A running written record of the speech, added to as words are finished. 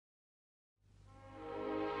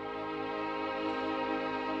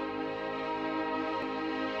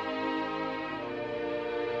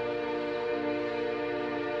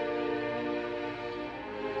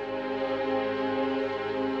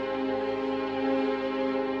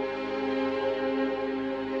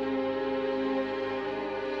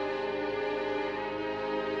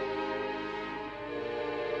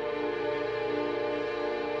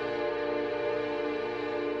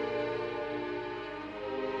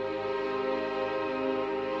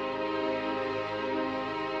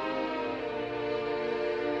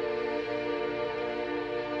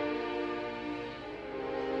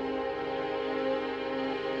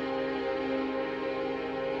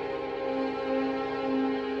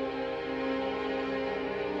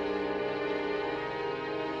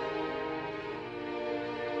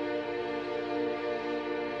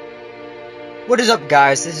What is up,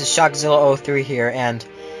 guys? This is Shockzilla03 here, and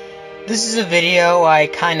this is a video I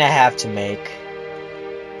kinda have to make.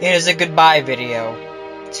 It is a goodbye video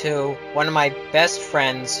to one of my best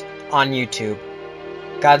friends on YouTube,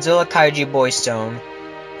 Godzilla Kaiju Boy Stone,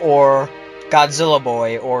 or Godzilla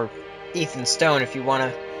Boy, or Ethan Stone if you want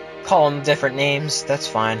to call him different names, that's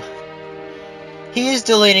fine. He is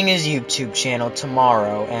deleting his YouTube channel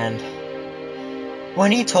tomorrow, and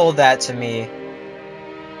when he told that to me,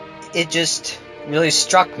 it just really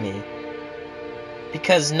struck me,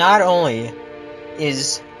 because not only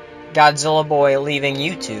is Godzilla Boy leaving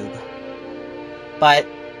YouTube, but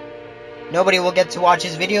nobody will get to watch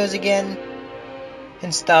his videos again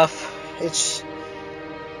and stuff.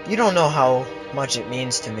 You don't know how much it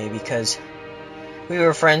means to me, because we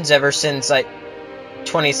were friends ever since like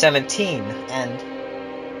 2017, and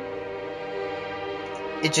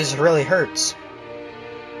it just really hurts.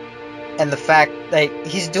 And the fact that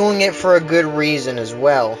he's doing it for a good reason as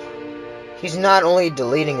well. He's not only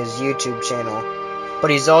deleting his YouTube channel,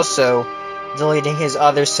 but he's also deleting his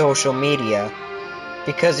other social media.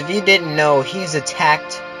 Because if you didn't know, he's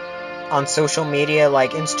attacked on social media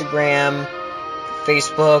like Instagram,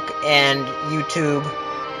 Facebook, and YouTube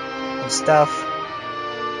and stuff.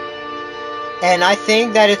 And I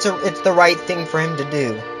think that it's the right thing for him to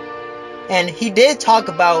do. And he did talk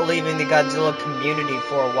about leaving the Godzilla community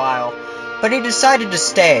for a while, but he decided to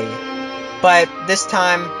stay. But this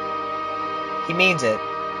time, he means it.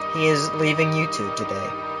 He is leaving YouTube today.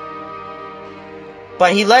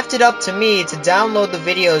 But he left it up to me to download the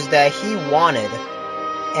videos that he wanted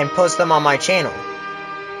and post them on my channel.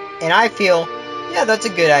 And I feel, yeah, that's a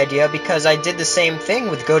good idea, because I did the same thing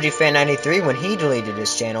with GojiFan93 when he deleted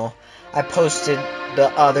his channel. I posted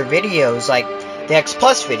the other videos, like the X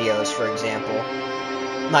Plus videos, for example,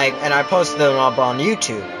 and I posted them up on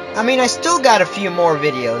YouTube. I mean, I still got a few more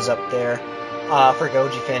videos up there for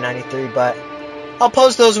GojiFan93, but I'll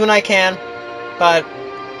post those when I can. But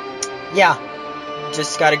yeah,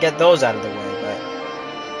 just gotta get those out of the way.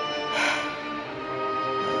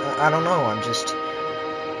 But I don't know.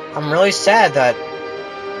 I'm really sad that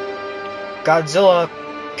Godzilla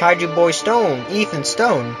Kaiju Boy Stone, Ethan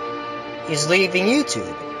Stone, is leaving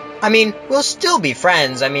YouTube. I mean, we'll still be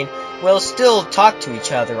friends. I mean, we'll still talk to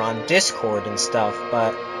each other on Discord and stuff,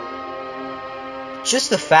 but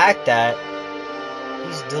just the fact that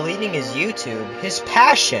he's deleting his YouTube, his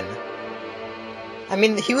passion. I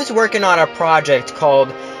mean, he was working on a project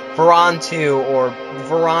called Varan 2 or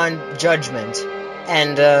Varan Judgment,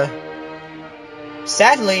 and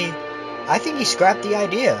sadly, I think he scrapped the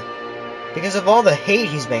idea because of all the hate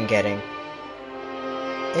he's been getting.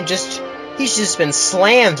 And he's just been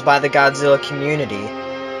slammed by the Godzilla community.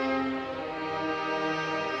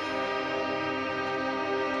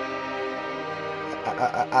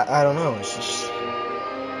 I don't know,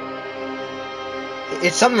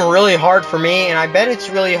 it's something really hard for me, and I bet it's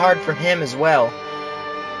really hard for him as well.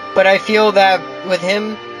 But I feel that with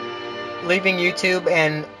him leaving YouTube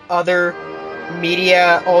and other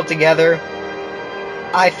media altogether,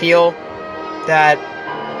 I feel that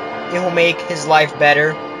it will make his life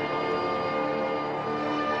better.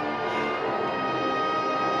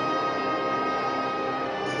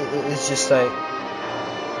 It's just like,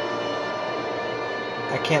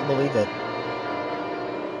 I can't believe it.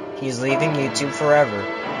 He's leaving YouTube forever.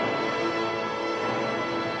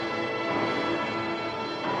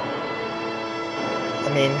 I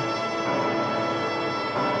mean,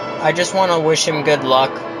 I just want to wish him good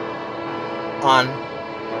luck on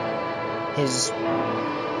his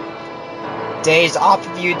days off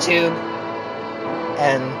of YouTube,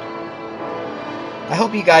 and I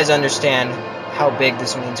hope you guys understand how big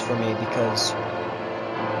this means for me, because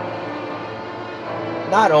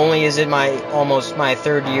not only is it almost my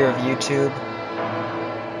third year of YouTube,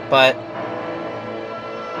 but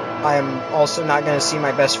I am also not going to see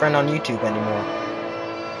my best friend on YouTube anymore.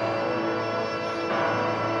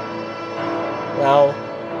 Well,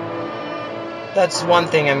 that's one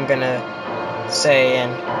thing I'm going to say,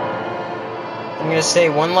 and I'm going to say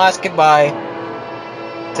one last goodbye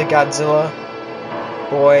to Godzilla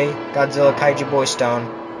Kaiju Boy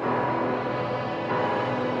Stone.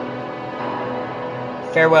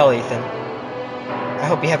 Farewell, Ethan. I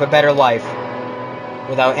hope you have a better life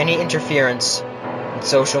without any interference with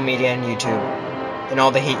social media and YouTube and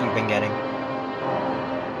all the hate you've been getting.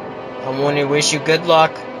 I want to wish you good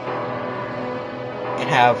luck and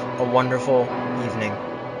have a wonderful evening.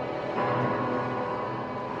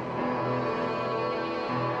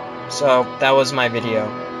 So, that was my video.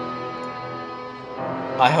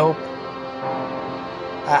 I hope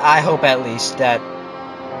I hope at least that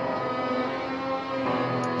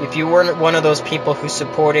if you weren't one of those people who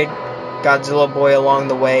supported Godzilla Boy along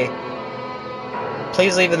the way,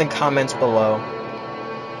 please leave in the comments below.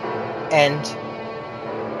 And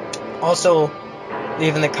also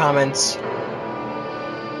leave in the comments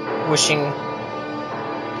wishing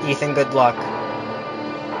Ethan good luck,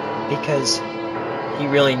 because he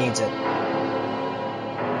really needs it.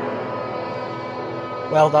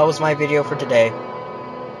 Well, that was my video for today.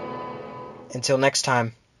 Until next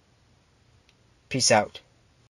time, peace out.